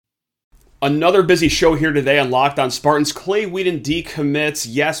Another busy show here today on Locked On Spartans. Clay Whedon decommits.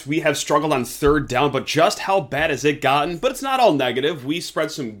 Yes, we have struggled on third down, but just how bad has it gotten? But it's not all negative. We spread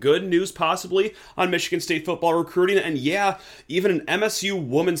some good news possibly on Michigan State football recruiting, and yeah, even an MSU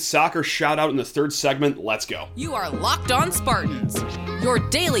women's soccer shout out in the third segment. Let's go. You are Locked On Spartans, your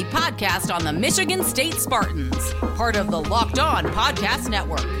daily podcast on the Michigan State Spartans, part of the Locked On Podcast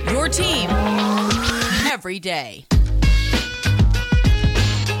Network, your team every day.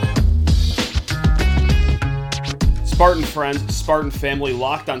 Spartan friends, Spartan family,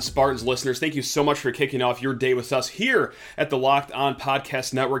 Locked On Spartans listeners, thank you so much for kicking off your day with us here at the Locked On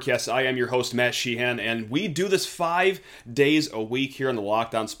Podcast Network. Yes, I am your host, Matt Sheehan, and we do this 5 days a week here on the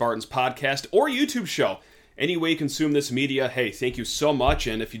Locked On Spartans podcast or YouTube show. Any way you consume this media, hey, thank you so much,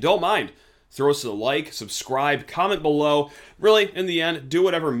 and if you don't mind, throw us a like, subscribe, comment below. Really, in the end, do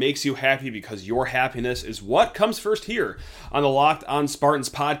whatever makes you happy because your happiness is what comes first here on the Locked On Spartans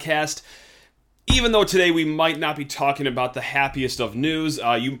podcast. Even though today we might not be talking about the happiest of news,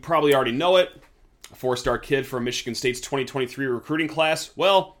 you probably already know it. A 4-star kid from Michigan State's 2023 recruiting class,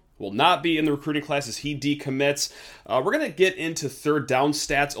 will not be in the recruiting class as he decommits. We're going to get into third down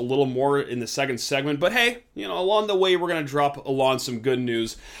stats a little more in the second segment, but hey, along the way, we're going to drop along some good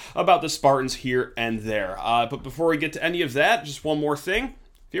news about the Spartans here and there. But before we get to any of that, just one more thing.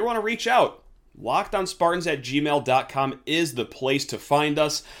 If you want to reach out, lockedonspartans@gmail.com is the place to find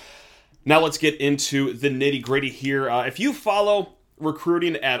us. Now let's get into the nitty-gritty here. If you follow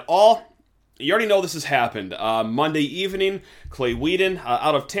recruiting at all, you already know this has happened. Monday evening, Clay Whedon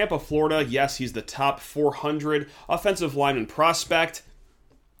out of Tampa, Florida. Yes, he's the top 400 offensive lineman prospect.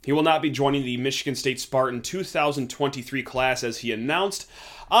 He will not be joining the Michigan State Spartan 2023 class as he announced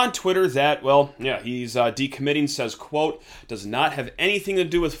on Twitter that, he's decommitting, says, quote, does not have anything to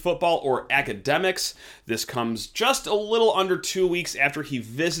do with football or academics. This comes just a little under 2 weeks after he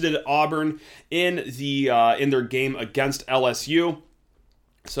visited Auburn in their game against LSU.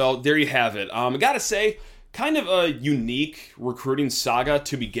 So there you have it. I gotta say, kind of a unique recruiting saga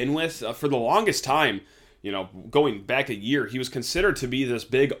to begin with. For the longest time, going back a year, he was considered to be this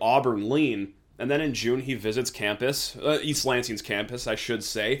big Auburn lean. And then in June, he visits campus, East Lansing's campus, I should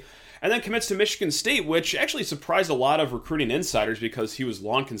say, and then commits to Michigan State, which actually surprised a lot of recruiting insiders because he was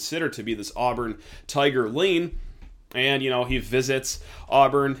long considered to be this Auburn Tiger lean. And, he visits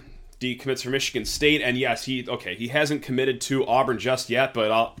Auburn, decommits for Michigan State, and yes, he hasn't committed to Auburn just yet,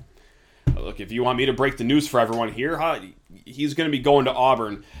 but look, if you want me to break the news for everyone here, he's going to be going to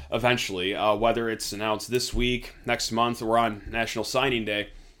Auburn eventually, whether it's announced this week, next month, or on National Signing Day.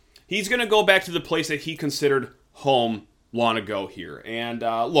 He's going to go back to the place that he considered home long ago here. And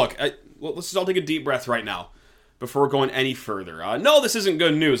let's just all take a deep breath right now before going any further. No, this isn't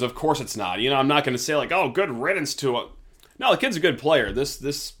good news. Of course it's not. I'm not going to say good riddance to it. No, the kid's a good player.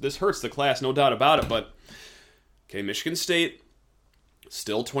 This hurts the class, no doubt about it. But, okay, Michigan State,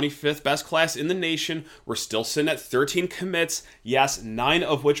 still 25th best class in the nation. We're still sitting at 13 commits. Yes, 9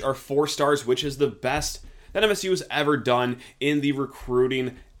 of which are 4 stars, which is the best that MSU has ever done in the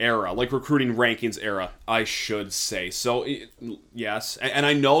recruiting era, recruiting rankings era, I should say. So, yes, and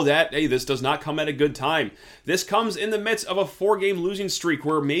I know that, hey, this does not come at a good time. This comes in the midst of a 4-game losing streak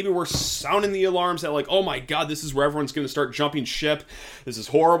where maybe we're sounding the alarms that, oh my God, this is where everyone's going to start jumping ship. This is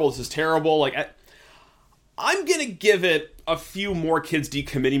horrible. This is terrible. I'm going to give it a few more kids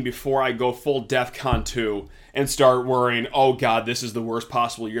decommitting before I go full DEFCON 2 and start worrying, oh God, this is the worst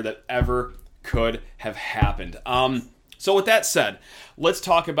possible year that ever could have happened. So with that said, let's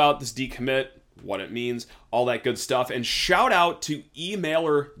talk about this decommit, what it means, all that good stuff, and shout out to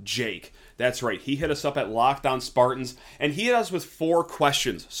emailer Jake. That's right, he hit us up at Locked On Spartans, and he hit us with 4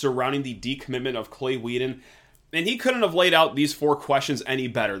 questions surrounding the decommitment of Clay Whedon, and he couldn't have laid out these 4 questions any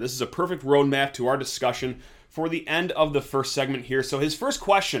better. This is a perfect roadmap to our discussion for the end of the first segment here. So his first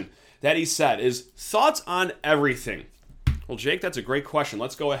question that he said is, thoughts on everything? Well, Jake, that's a great question.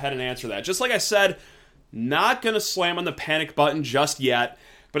 Let's go ahead and answer that. Just like I said, not going to slam on the panic button just yet,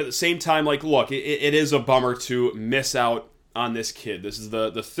 but at the same time, look, it is a bummer to miss out on this kid. This is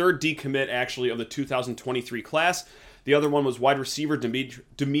the third decommit, actually, of the 2023 class. The other one was wide receiver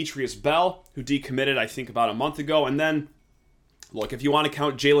Demetrius Bell, who decommitted, I think, about a month ago. And then, look, if you want to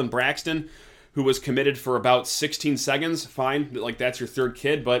count Jalen Braxton, who was committed for about 16 seconds, fine, that's your third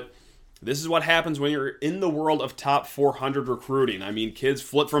kid, but this is what happens when you're in the world of top 400 recruiting. I mean, kids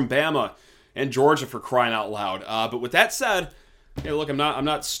flip from Bama and Georgia for crying out loud. But with that said, hey, look, I'm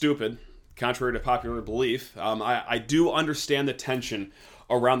not stupid, contrary to popular belief. I do understand the tension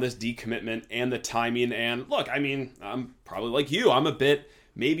around this decommitment and the timing. And look, I mean, I'm probably like you. I'm a bit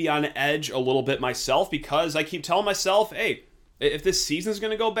maybe on edge a little bit myself because I keep telling myself, hey, if this season's going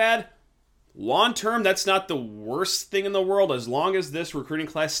to go bad, long term, that's not the worst thing in the world. As long as this recruiting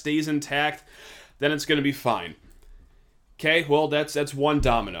class stays intact, then it's going to be fine. Okay, well, that's one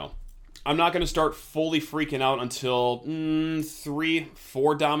domino. I'm not going to start fully freaking out until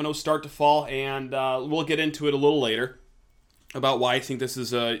 3-4 dominoes start to fall, and we'll get into it a little later about why I think this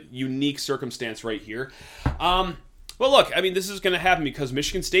is a unique circumstance right here. Well, look, I mean, this is going to happen because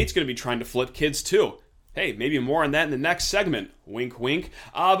Michigan State's going to be trying to flip kids too. Hey, maybe more on that in the next segment. Wink, wink.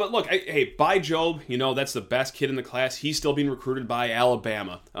 But look, hey, By Job, that's the best kid in the class. He's still being recruited by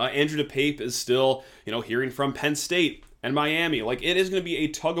Alabama. Andrew DePape is still, hearing from Penn State and Miami. Like, it is going to be a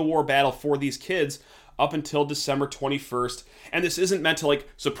tug-of-war battle for these kids up until December 21st. And this isn't meant to,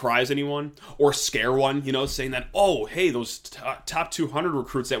 surprise anyone or scare one, saying that, oh, hey, those top 200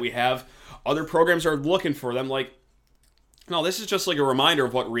 recruits that we have, other programs are looking for them. No, this is just a reminder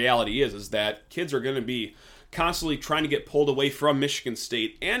of what reality is that kids are going to be constantly trying to get pulled away from Michigan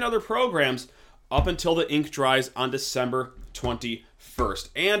State and other programs up until the ink dries on December 21st.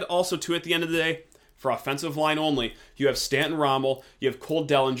 And also, too, at the end of the day, for offensive line only, you have Stanton Rommel, you have Cole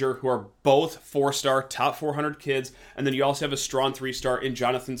Dellinger, who are both 4-star, top 400 kids, and then you also have a strong 3-star in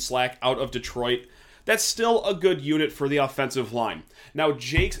Jonathan Slack out of Detroit. That's still a good unit for the offensive line. Now,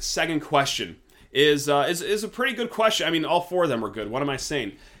 Jake's second question is a pretty good question. I mean, all four of them are good. What am I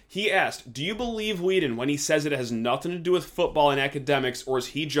saying? He asked, do you believe Weeden when he says it has nothing to do with football and academics, or is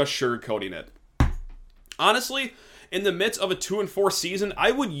he just sugarcoating it? Honestly, in the midst of a 2-4 season,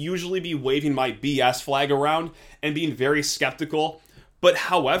 I would usually be waving my BS flag around and being very skeptical. But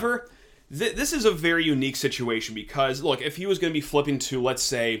however, this is a very unique situation because, look, if he was going to be flipping to, let's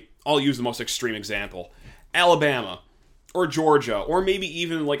say, I'll use the most extreme example, Alabama, or Georgia, or maybe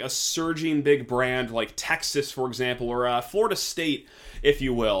even a surging big brand like Texas, for example, or Florida State, if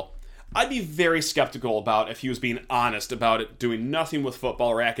you will, I'd be very skeptical about if he was being honest about it doing nothing with football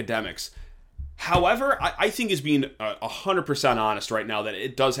or academics. However, I think he's being 100% honest right now that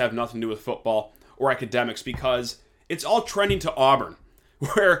it does have nothing to do with football or academics because it's all trending to Auburn,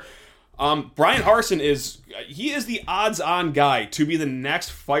 where Brian Harsin is the odds-on guy to be the next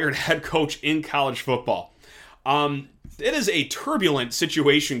fired head coach in college football. It is a turbulent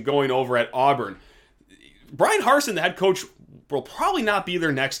situation going over at Auburn. Brian Harsin, the head coach, will probably not be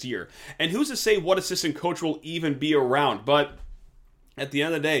there next year. And who's to say what assistant coach will even be around? But at the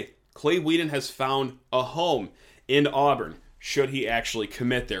end of the day, Clay Weeden has found a home in Auburn, should he actually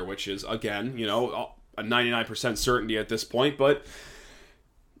commit there, which is, again, a 99% certainty at this point. But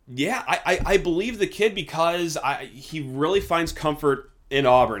yeah, I believe the kid because he really finds comfort in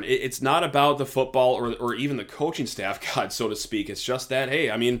Auburn. It's not about the football or even the coaching staff, God, so to speak. It's just that,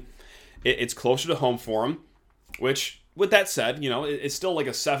 hey, I mean, it's closer to home for him, which, with that said, it's still a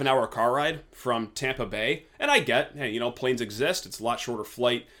 7-hour car ride from Tampa Bay. And I get, hey, planes exist. It's a lot shorter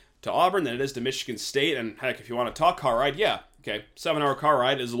flight to Auburn than it is to Michigan State. And heck, if you want to talk car ride, yeah, okay, 7-hour car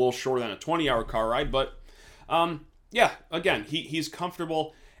ride is a little shorter than a 20-hour car ride. But, yeah, again, he's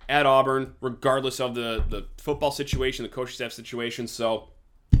comfortable at Auburn, regardless of the football situation, the coaching staff situation. So,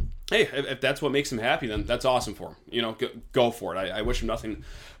 hey, if that's what makes him happy, then that's awesome for him. Go for it. I wish him nothing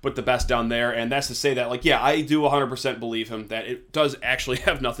but the best down there. And that's to say that, I do 100% believe him that it does actually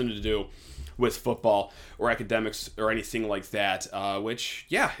have nothing to do with football or academics or anything like that, which,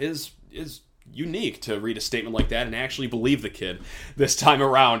 yeah, is unique to read a statement like that and actually believe the kid this time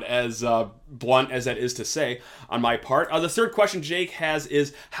around, as blunt as that is to say on my part. The third question Jake has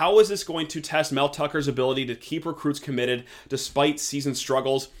is, how is this going to test Mel Tucker's ability to keep recruits committed despite season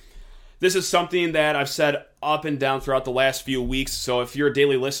struggles? This is something that I've said up and down throughout the last few weeks, so if you're a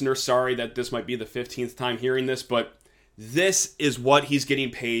daily listener, sorry that this might be the 15th time hearing this, but this is what he's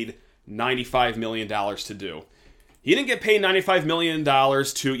getting paid $95 million to do. He didn't get paid $95 million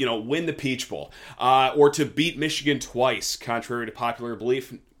to, win the Peach Bowl or to beat Michigan twice, contrary to popular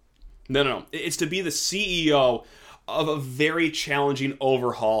belief. No. It's to be the CEO of a very challenging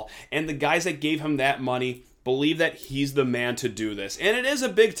overhaul, and the guys that gave him that money believe that he's the man to do this. And it is a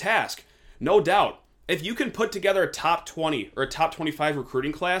big task, no doubt. If you can put together a top 20 or a top 25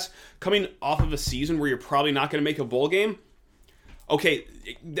 recruiting class coming off of a season where you're probably not going to make a bowl game, okay,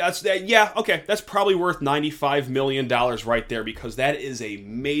 that's probably worth $95 million right there, because that is a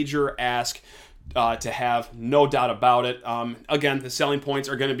major ask to have, no doubt about it. Again, the selling points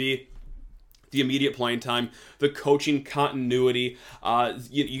are going to be the immediate playing time, the coaching continuity.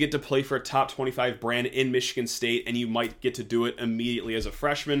 You get to play for a top 25 brand in Michigan State, and you might get to do it immediately as a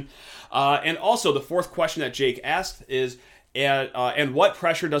freshman. And also, the fourth question that Jake asked is, and what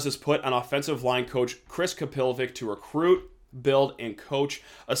pressure does this put on offensive line coach Chris Kapilvik to recruit, build, and coach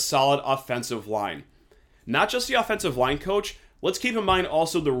a solid offensive line? Not just the offensive line coach, let's keep in mind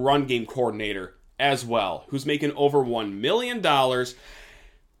also the run game coordinator as well, who's making over $1 million.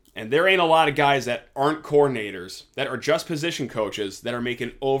 And there ain't a lot of guys that aren't coordinators, that are just position coaches, that are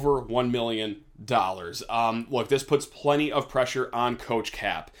making over $1 million. Look, this puts plenty of pressure on Coach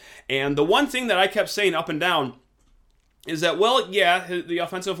Cap. And the one thing that I kept saying up and down is that, well, yeah, the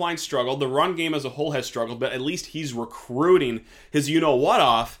offensive line struggled. The run game as a whole has struggled, but at least he's recruiting his you-know-what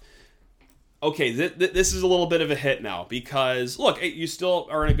off. Okay, this is a little bit of a hit now because, look, you still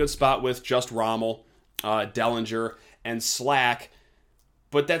are in a good spot with just Rommel, Dellinger, and Slack.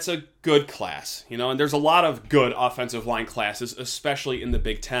 But that's a good class, and there's a lot of good offensive line classes, especially in the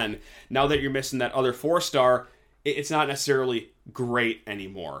Big Ten. Now that you're missing that other 4-star, it's not necessarily great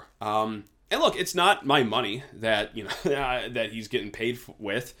anymore. And look, it's not my money that that he's getting paid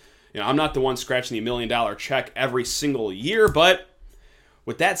with. I'm not the one scratching the $1 million check every single year. But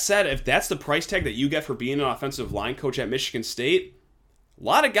with that said, if that's the price tag that you get for being an offensive line coach at Michigan State, a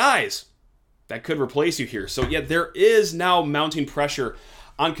lot of guys that could replace you here. So yeah, there is now mounting pressure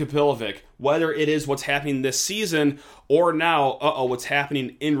on Kapilovic, whether it is what's happening this season or now, what's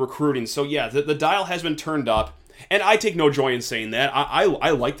happening in recruiting. So yeah, the dial has been turned up, and I take no joy in saying that.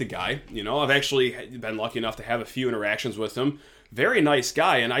 I like the guy. I've actually been lucky enough to have a few interactions with him. Very nice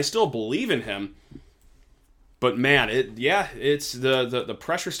guy, and I still believe in him. But man, it's the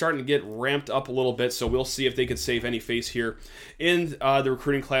pressure starting to get ramped up a little bit, so we'll see if they could save any face here in the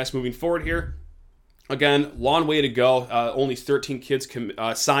recruiting class moving forward here. Again, long way to go. Only 13 kids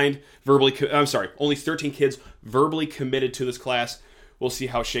only 13 kids verbally committed to this class. We'll see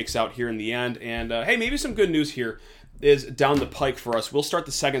how it shakes out here in the end. And hey, maybe some good news here is down the pike for us. We'll start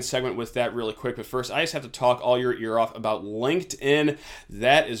the second segment with that really quick. But first, I just have to talk all your ear off about LinkedIn.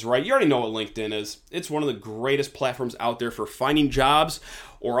 That is right. You already know what LinkedIn is. It's one of the greatest platforms out there for finding jobs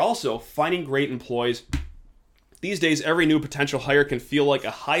or also finding great employees. These days, every new potential hire can feel like a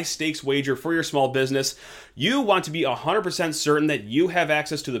high-stakes wager for your small business. You want to be 100% certain that you have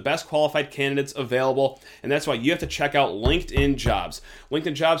access to the best qualified candidates available, and that's why you have to check out LinkedIn Jobs.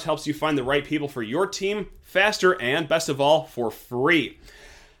 LinkedIn Jobs helps you find the right people for your team faster and, best of all, for free.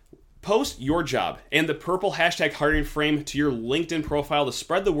 Post your job and the purple hashtag hiring frame to your LinkedIn profile to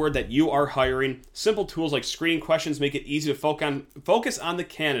spread the word that you are hiring. Simple tools like screening questions make it easy to focus on the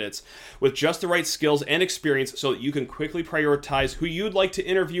candidates with just the right skills and experience so that you can quickly prioritize who you'd like to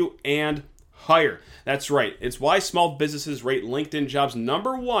interview and hire. That's right. It's why small businesses rate LinkedIn Jobs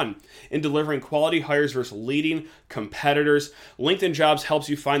 #1 in delivering quality hires versus leading competitors. LinkedIn Jobs helps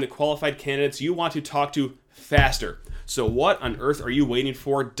you find the qualified candidates you want to talk to faster. So what on earth are you waiting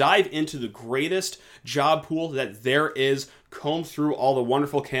for? Dive into the greatest job pool that there is. Comb through all the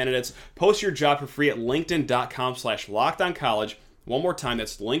wonderful candidates. Post your job for free at linkedin.com/lockedoncollege. One more time,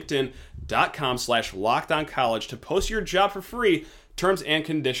 that's linkedin.com/lockedoncollege to post your job for free. Terms and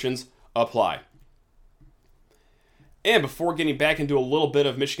conditions apply. And before getting back into a little bit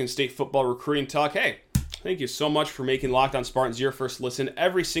of Michigan State football recruiting talk, hey, thank you so much for making Locked On Spartans your first listen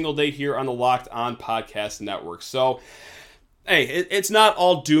every single day here on the Locked On Podcast Network. So, hey, it's not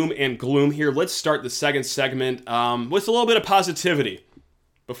all doom and gloom here. Let's start the second segment with a little bit of positivity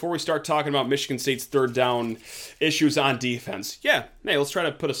before we start talking about Michigan State's third down issues on defense. Yeah, hey, let's try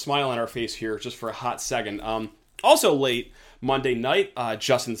to put a smile on our face here just for a hot second. Also late Monday night,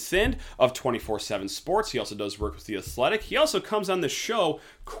 Justin Thind of 24/7 Sports. He also does work with The Athletic. He also comes on the show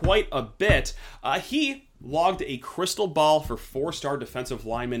quite a bit. He logged a crystal ball for 4-star defensive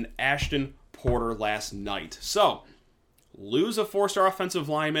lineman Ashton Porter last night. So, lose a 4-star offensive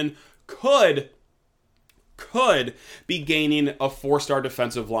lineman could be gaining a 4-star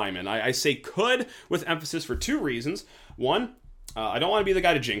defensive lineman. I say could with emphasis for two reasons. One, I don't want to be the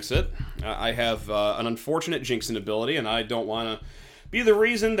guy to jinx it. I have an unfortunate jinxing ability, and I don't want to be the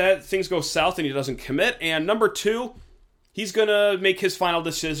reason that things go south and he doesn't commit. And number two, he's going to make his final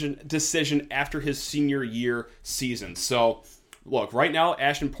decision after his senior year season. So, look, right now,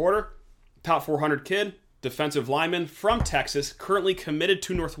 Ashton Porter, top 400 kid, defensive lineman from Texas, currently committed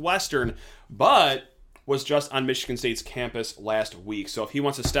to Northwestern, but was just on Michigan State's campus last week. So if he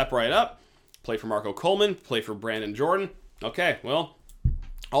wants to step right up, play for Marco Coleman, play for Brandon Jordan, okay, well,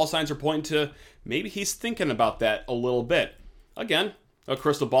 all signs are pointing to maybe he's thinking about that a little bit. Again, a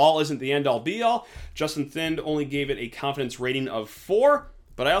crystal ball isn't the end-all be-all. Justin Thind only gave it a confidence rating of 4,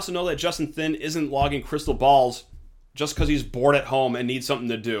 but I also know that Justin Thind isn't logging crystal balls just because he's bored at home and needs something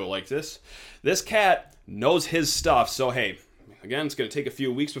to do. Like this cat knows his stuff, so hey, again, it's going to take a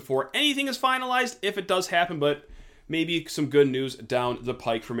few weeks before anything is finalized, if it does happen, but maybe some good news down the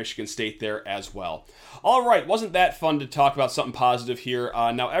pike for Michigan State there as well. All right, wasn't that fun to talk about something positive here?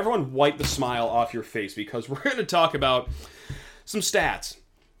 Now, everyone wipe the smile off your face because we're going to talk about some stats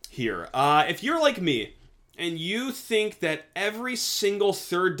here. If you're like me and you think that every single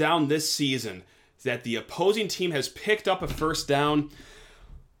third down this season that the opposing team has picked up a first down,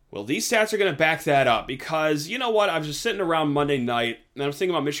 well, these stats are going to back that up, because you know what? I was just sitting around Monday night and I was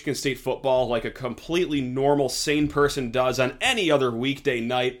thinking about Michigan State football like a completely normal, sane person does on any other weekday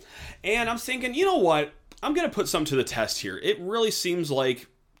night. And I'm thinking, you know what? I'm going to put something to the test here. It really seems like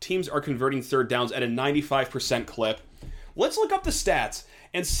teams are converting third downs at a 95% clip. Let's look up the stats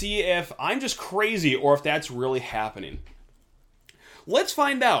and see if I'm just crazy or if that's really happening. Let's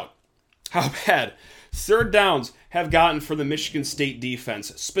find out how bad third downs have gotten for the Michigan State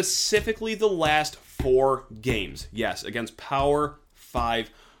defense, specifically the last 4 games. Yes, against Power 5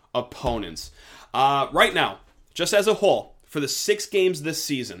 opponents. Right now, just as a whole, for the 6 games this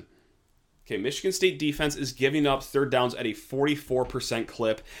season, okay, Michigan State defense is giving up third downs at a 44%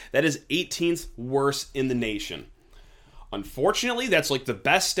 clip. That is 18th worst in the nation. Unfortunately, that's like the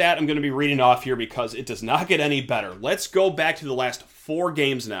best stat I'm going to be reading off here, because it does not get any better. Let's go back to the last 4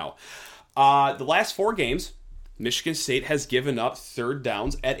 games now. The last 4 games, Michigan State has given up third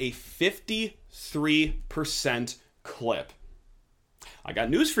downs at a 53% clip. I got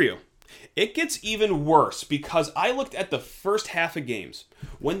news for you. It gets even worse, because I looked at the first half of games,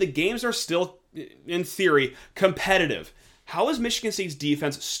 when the games are still, in theory, competitive. How is Michigan State's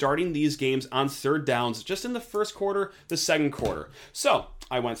defense starting these games on third downs just in the first quarter, the second quarter? So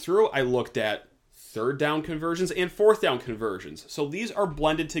I went through, I looked at third down conversions and fourth down conversions. So these are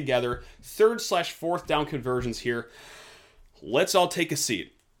blended together, third/fourth down conversions here. Let's all take a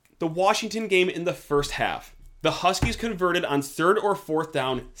seat. The Washington game in the first half, the Huskies converted on third or fourth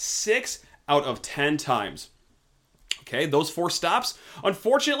down 6 out of 10 times. Okay, those 4 stops,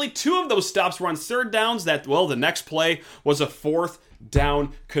 unfortunately 2 of those stops were on third downs that, well, the next play was a fourth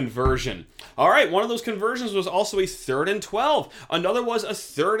down conversion. All right, one of those conversions was also a 3rd and 12. Another was a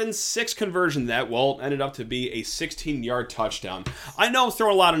 3rd and 6 conversion that, well, ended up to be a 16-yard touchdown. I know I'm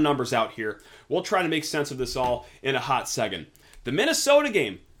throwing a lot of numbers out here. We'll try to make sense of this all in a hot second. The Minnesota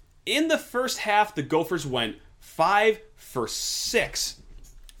game, in the first half, the Gophers went 5 for 6.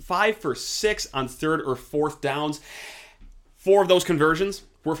 5 for 6 on third or fourth downs. 4 of those conversions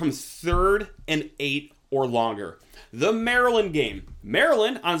were from 3rd and 8 or longer. The Maryland game.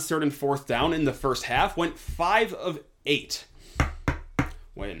 Maryland on third and fourth down in the first half went 5 of 8.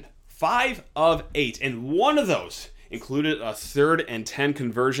 Went 5 of 8. And one of those included a 3rd and 10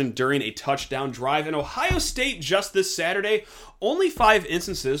 conversion during a touchdown drive. In Ohio State just this Saturday, only 5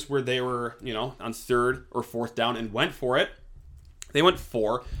 instances where they were, on third or fourth down and went for it. They went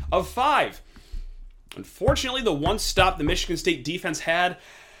 4 of 5. Unfortunately, the one stop the Michigan State defense had,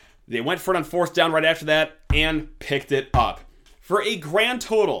 they went for it on fourth down right after that and picked it up. For a grand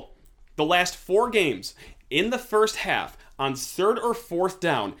total, the last 4 games in the first half, on third or fourth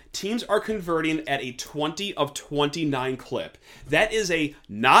down, teams are converting at a 20 of 29 clip. That is a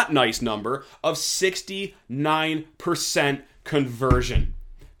not nice number of 69% conversion.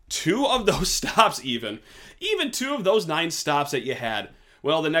 2 of those stops even 2 of those 9 stops that you had,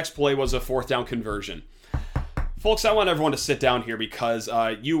 well, the next play was a fourth down conversion. Folks, I want everyone to sit down here, because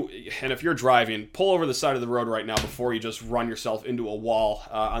and if you're driving, pull over the side of the road right now before you just run yourself into a wall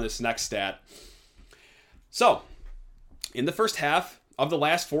on this next stat. So, in the first half of the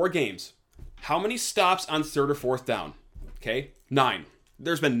last 4 games, how many stops on third or fourth down? Okay, 9.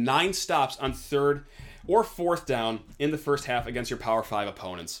 There's been 9 stops on third or fourth down in the first half against your Power 5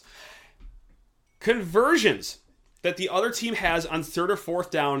 opponents. Conversions that the other team has on third or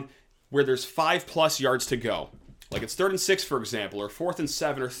fourth down where there's 5+ yards to go. Like it's 3rd and 6, for example, or 4th and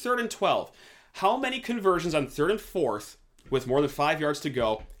 7, or 3rd and 12. How many conversions on 3rd and 4th with more than 5 yards to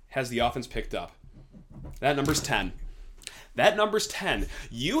go has the offense picked up? That number's 10. That number's 10.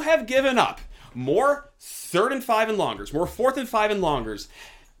 You have given up more 3rd and 5 and longers, more 4th and 5 and longers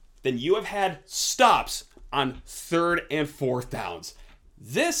than you have had stops on 3rd and 4th downs.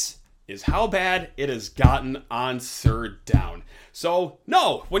 This is how bad it has gotten on third down. So,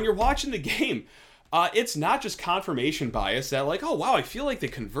 no, when you're watching the game, it's not just confirmation bias that like, oh, wow, I feel like they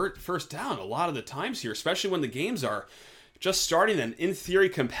convert first down a lot of the times here, especially when the games are just starting and in theory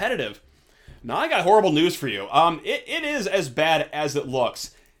competitive. Now, I got horrible news for you. It is as bad as it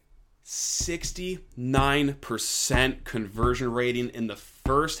looks. 69% conversion rating in the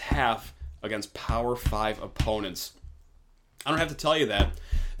first half against Power 5 opponents. I don't have to tell you that.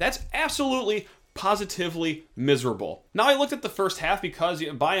 That's absolutely, positively miserable. Now, I looked at the first half because,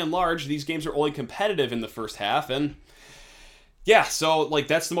 by and large, these games are only competitive in the first half, and yeah, so,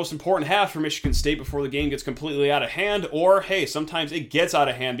 that's the most important half for Michigan State before the game gets completely out of hand, or, hey, sometimes it gets out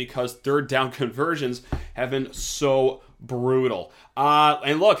of hand because third down conversions have been so brutal.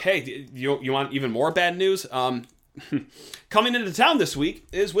 And look, hey, you want even more bad news? Coming into town this week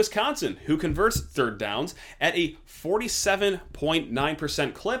is Wisconsin, who converts third downs at a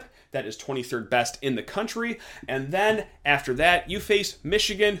 47.9% clip. That is 23rd best in the country. And then after that, you face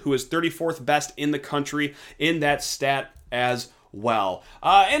Michigan, who is 34th best in the country in that stat as well.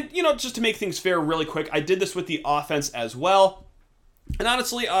 And, just to make things fair really quick, I did this with the offense as well. And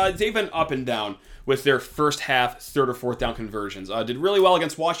honestly, they've been up and down with their first half, third or fourth down conversions. Did really well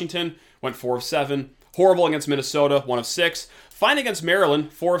against Washington, went 4 of 7. Horrible against Minnesota, 1 of 6. Fine against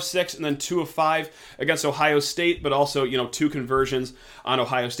Maryland, 4 of 6, and then 2 of 5 against Ohio State, but also, 2 conversions on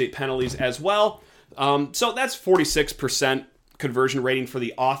Ohio State penalties as well. So that's 46% conversion rating for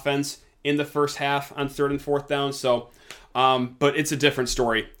the offense in the first half on third and fourth down. So, but it's a different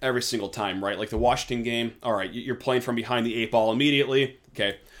story every single time, right? Like the Washington game, all right, you're playing from behind the 8 ball immediately.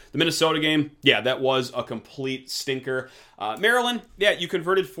 Okay. The Minnesota game, yeah, that was a complete stinker. Maryland, yeah, you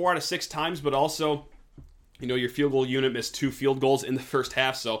converted 4 out of 6 times, but also, your field goal unit missed 2 field goals in the first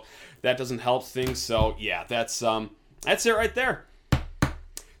half, so that doesn't help things. So, yeah, that's it right there.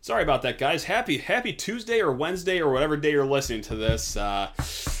 Sorry about that, guys. Happy Tuesday or Wednesday or whatever day you're listening to this.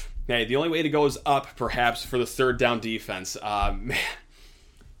 Hey, the only way to go is up, perhaps, for the third down defense. Man,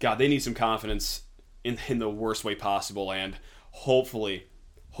 God, they need some confidence in the worst way possible, and hopefully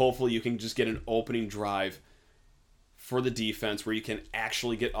you can just get an opening drive for the defense where you can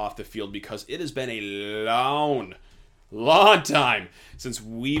actually get off the field, because it has been a long time since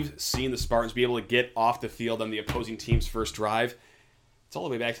we've seen the Spartans be able to get off the field on the opposing team's first drive. It's all the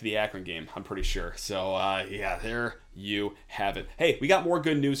way back to the Akron game, I'm pretty sure. So, yeah, there you have it. Hey, we got more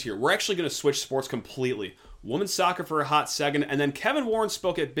good news here. We're actually going to switch sports completely. Women's soccer for a hot second, and then Kevin Warren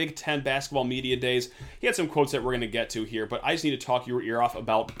spoke at Big Ten Basketball Media Days. He had some quotes that we're going to get to here, but I just need to talk your ear off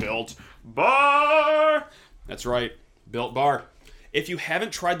about Built Bar. That's right, Built Bar. If you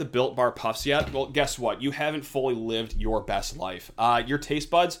haven't tried the Built Bar Puffs yet, well, guess what? You haven't fully lived your best life. Your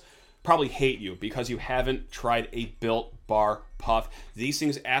taste buds probably hate you because you haven't tried a Built Bar Puff. These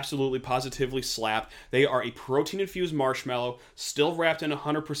things absolutely positively slap. They are a protein-infused marshmallow, still wrapped in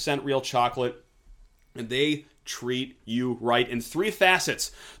 100% real chocolate, and they treat you right in 3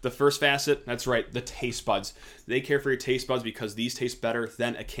 facets. The first facet, that's right, the taste buds. They care for your taste buds because these taste better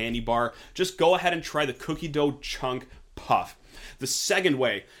than a candy bar. Just go ahead and try the cookie dough chunk puff. The second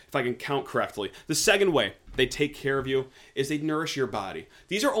way, if I can count correctly, the second way they take care of you is they nourish your body.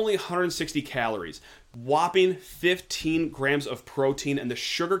 These are only 160 calories, whopping 15 grams of protein, and the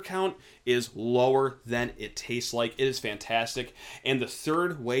sugar count is lower than it tastes like. It is fantastic. And the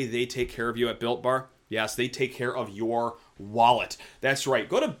third way they take care of you at Built Bar, yes, they take care of your wallet. That's right.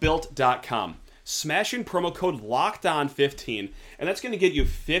 Go to Built.com. Smash in promo code LOCKEDON15, and that's going to get you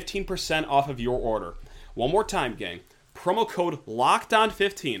 15% off of your order. One more time, gang. Promo code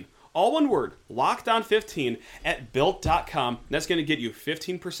LOCKEDON15. All one word, LOCKEDON15 at Built.com. That's going to get you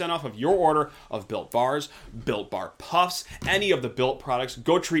 15% off of your order of Built Bars, Built Bar Puffs, any of the Built products.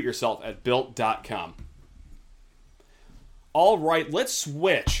 Go treat yourself at Built.com. All right, let's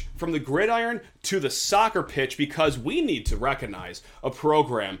switch from the gridiron to the soccer pitch, because we need to recognize a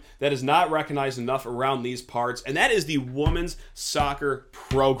program that is not recognized enough around these parts, and that is the women's soccer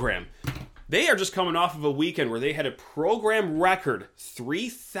program. They are just coming off of a weekend where they had a program record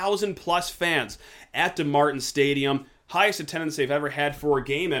 3,000 plus fans at DeMartin Stadium. Highest attendance they've ever had for a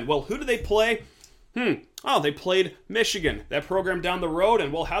game. And, well, who did they play? They played Michigan, that program down the road.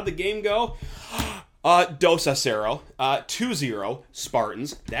 And, well, how'd the game go? Dos a 0, 2-0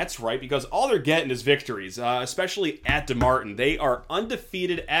 Spartans. That's right, because all they're getting is victories, especially at DeMartin. They are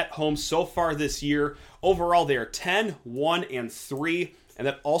undefeated at home so far this year. Overall, they are 10-1-3. And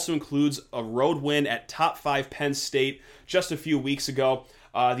that also includes a road win at top 5 Penn State just a few weeks ago.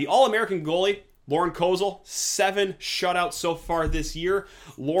 The All-American goalie, Lauren Kozel, 7 shutouts so far this year.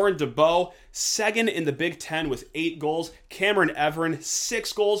 Lauren DeBow, second in the Big Ten with 8 goals. Cameron Everin,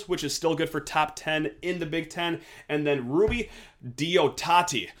 6 goals, which is still good for top 10 in the Big Ten. And then Ruby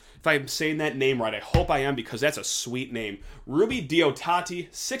Diotati. If I'm saying that name right, I hope I am, because that's a sweet name. Ruby Diotati,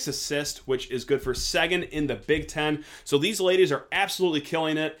 6 assists, which is good for second in the Big Ten. So these ladies are absolutely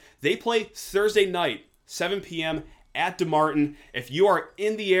killing it. They play Thursday night, 7 p.m. at DeMartin. If you are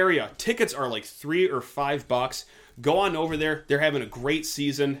in the area, tickets are like $3 or $5. Go on over there. They're having a great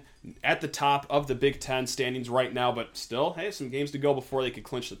season at the top of the Big Ten standings right now, but still, hey, some games to go before they could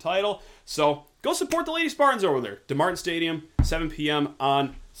clinch the title. So go support the Lady Spartans over there. DeMartin Stadium, 7 p.m.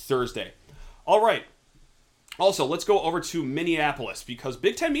 on Thursday. All right. Also, let's go over to Minneapolis, because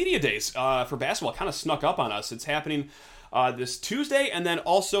Big Ten Media Days for basketball kind of snuck up on us. It's happening this Tuesday, and then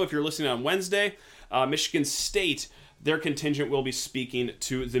also, if you're listening on Wednesday, Michigan State, their contingent will be speaking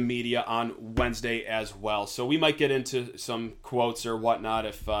to the media on Wednesday as well. So we might get into some quotes or whatnot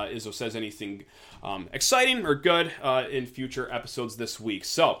if Izzo says anything exciting or good in future episodes this week.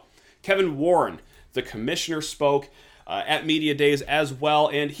 So Kevin Warren, the commissioner, spoke at media days as well,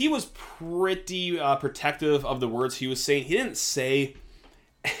 and he was pretty protective of the words he was saying. He didn't say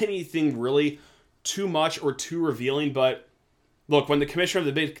anything really too much or too revealing, but look, when the commissioner of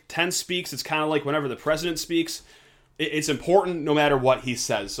the Big Ten speaks, it's kind of like whenever the president speaks. It's important no matter what he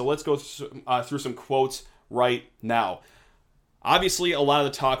says. So let's go through some quotes right now. Obviously, a lot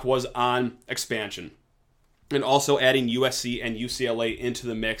of the talk was on expansion and also adding USC and UCLA into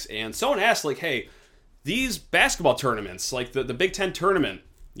the mix. And someone asked, like, hey, these basketball tournaments, like the Big Ten tournament,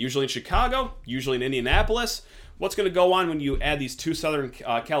 usually in Chicago, usually in Indianapolis, what's going to go on when you add these two Southern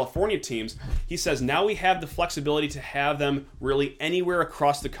California teams? He says now we have the flexibility to have them really anywhere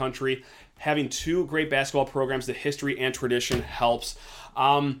across the country. Having two great basketball programs, the history and tradition helps.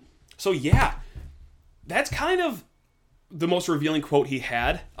 So yeah, that's kind of the most revealing quote he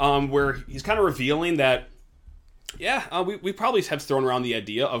had, where he's kind of revealing that, we probably have thrown around the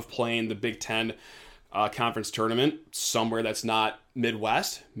idea of playing the Big Ten conference tournament somewhere that's not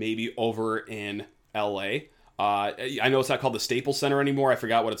Midwest, maybe over in LA. I know it's not called the Staples Center anymore. I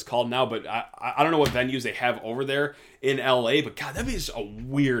forgot what it's called now, but I don't know what venues they have over there in LA, but God, that'd be just a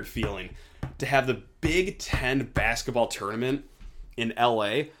weird feeling to have the Big Ten basketball tournament in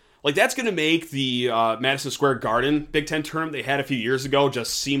LA. Like, that's going to make the Madison Square Garden Big Ten tournament they had a few years ago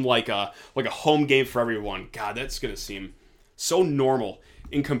just seem like a home game for everyone. God, that's going to seem so normal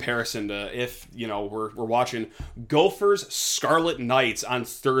in comparison to if, we're watching Gophers Scarlet Knights on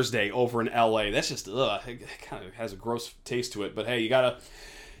Thursday over in LA. That's just, it kind of has a gross taste to it. But hey, you gotta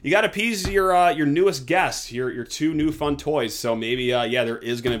appease your newest guests, your two new fun toys. So maybe, there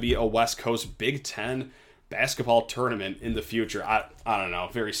is going to be a West Coast Big Ten basketball tournament in the future. I don't know,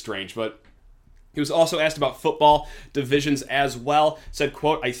 very strange. But he was also asked about football divisions as well. Said,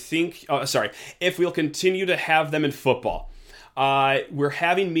 quote, if we'll continue to have them in football. We're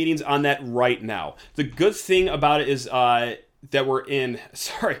having meetings on that right now. The good thing about it is that we're in...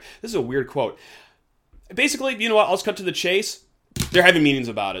 Sorry, this is a weird quote. Basically, you know what? I'll just cut to the chase. They're having meetings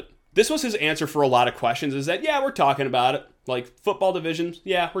about it. This was his answer for a lot of questions, is that, we're talking about it. Like, football divisions,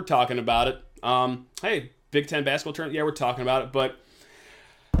 we're talking about it. Hey, Big Ten basketball tournament, we're talking about it. But,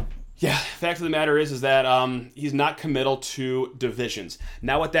 fact of the matter is that he's not committal to divisions.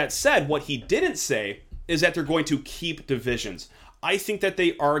 Now, with that said, what he didn't say is that they're going to keep divisions. I think that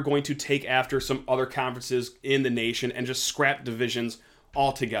they are going to take after some other conferences in the nation and just scrap divisions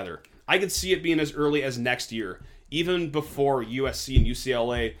altogether. I could see it being as early as next year, even before USC and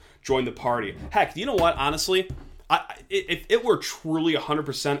UCLA join the party. Heck, you know what? Honestly, if it were truly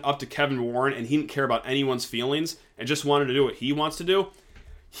 100% up to Kevin Warren and he didn't care about anyone's feelings and just wanted to do what he wants to do,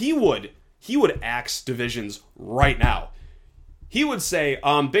 he would axe divisions right now. He would say,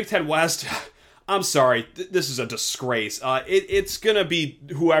 Big Ten West... I'm sorry, this is a disgrace. It's going to be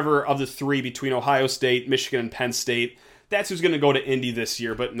whoever of the three between Ohio State, Michigan, and Penn State. That's who's going to go to Indy this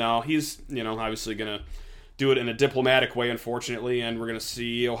year. But no, he's, obviously going to do it in a diplomatic way, unfortunately. And we're going to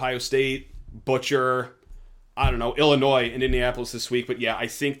see Ohio State butcher, Illinois and Indianapolis this week. But I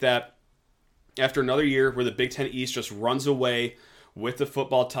think that after another year where the Big Ten East just runs away with the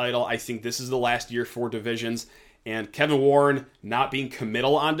football title, I think this is the last year for divisions. And Kevin Warren not being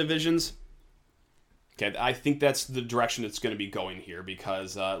committal on divisions, okay, I think that's the direction it's going to be going here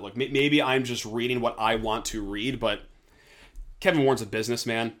because, maybe I'm just reading what I want to read, but Kevin Warren's a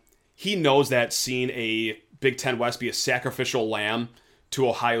businessman. He knows that seeing a Big Ten West be a sacrificial lamb to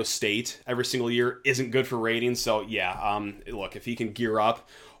Ohio State every single year isn't good for ratings. So, if he can gear up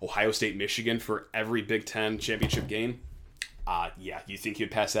Ohio State, Michigan for every Big Ten championship game, you think he'd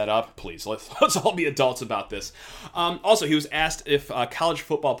pass that up? Please, let's all be adults about this. Also, he was asked if college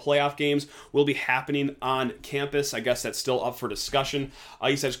football playoff games will be happening on campus. I guess that's still up for discussion.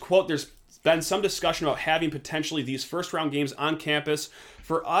 He says, quote, there's been some discussion about having potentially these first-round games on campus.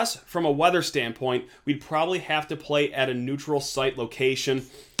 For us, from a weather standpoint, we'd probably have to play at a neutral site location,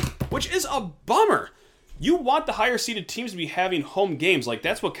 which is a bummer. You want the higher-seeded teams to be having home games. Like,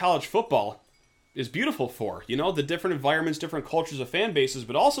 that's what college football is beautiful for, the different environments, different cultures of fan bases,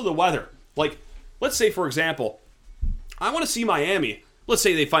 but also the weather. Like, let's say, for example, I want to see Miami. Let's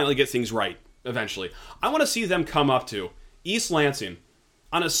say they finally get things right eventually. I want to see them come up to East Lansing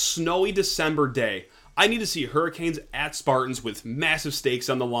on a snowy December day. I need to see Hurricanes at Spartans with massive stakes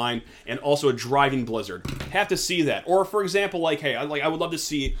on the line and also a driving blizzard. Have to see that. Or, for example, I would love to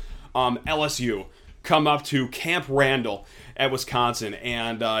see LSU come up to Camp Randall at Wisconsin,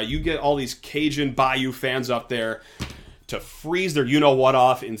 and you get all these Cajun Bayou fans up there to freeze their you-know-what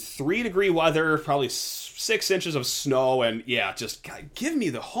off in 3-degree weather, probably 6 inches of snow, and yeah, just give me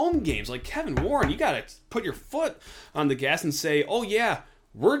the home games. Like, Kevin Warren, you got to put your foot on the gas and say, oh yeah,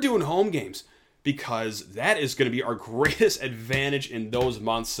 we're doing home games, because that is going to be our greatest advantage in those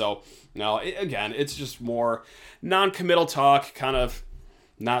months. So, now, again, it's just more non-committal talk, kind of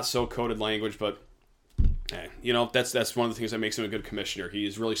not so coded language, but hey, that's one of the things that makes him a good commissioner.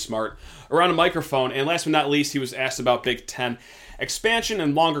 He's really smart around a microphone. And last but not least, he was asked about Big Ten expansion,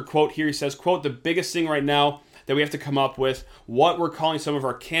 and longer quote here. He says, quote, "The biggest thing right now that we have to come up with, what we're calling some of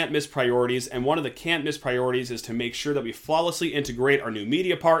our can't-miss priorities, and one of the can't-miss priorities is to make sure that we flawlessly integrate our new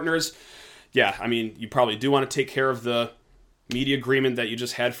media partners." Yeah, I mean, you probably do want to take care of the media agreement that you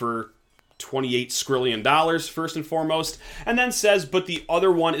just had for $28 skrillion, first and foremost, and then says, but the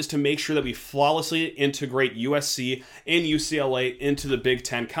other one is to make sure that we flawlessly integrate USC and UCLA into the Big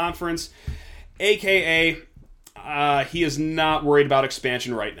Ten Conference, aka he is not worried about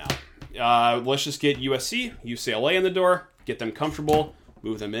expansion right now. Let's just get USC, UCLA in the door, get them comfortable,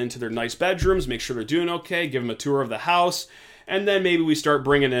 move them into their nice bedrooms, make sure they're doing okay, give them a tour of the house, and then maybe we start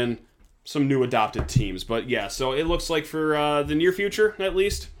bringing in some new adopted teams. But yeah, so it looks like for the near future, at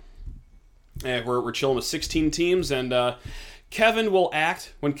least, we're chilling with 16 teams, and Kevin will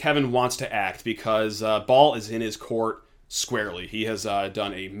act when Kevin wants to act, because ball is in his court squarely. He has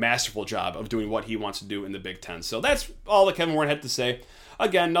done a masterful job of doing what he wants to do in the Big Ten. So that's all that Kevin Warren had to say.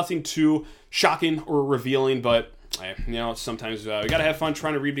 Again, nothing too shocking or revealing, but sometimes we got to have fun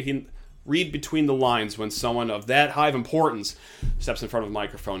trying to read between the lines when someone of that high of importance steps in front of a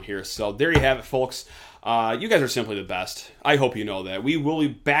microphone here. So there you have it, folks. You guys are simply the best. I hope you know that. We will be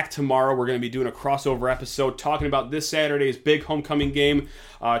back tomorrow. We're going to be doing a crossover episode talking about this Saturday's big homecoming game,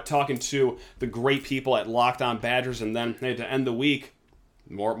 talking to the great people at Locked On Badgers, and then to end the week,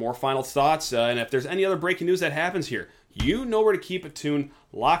 more final thoughts. And if there's any other breaking news that happens here, you know where to keep it tuned.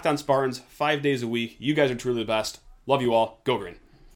 Locked On Spartans, 5 days a week. You guys are truly the best. Love you all. Go Green.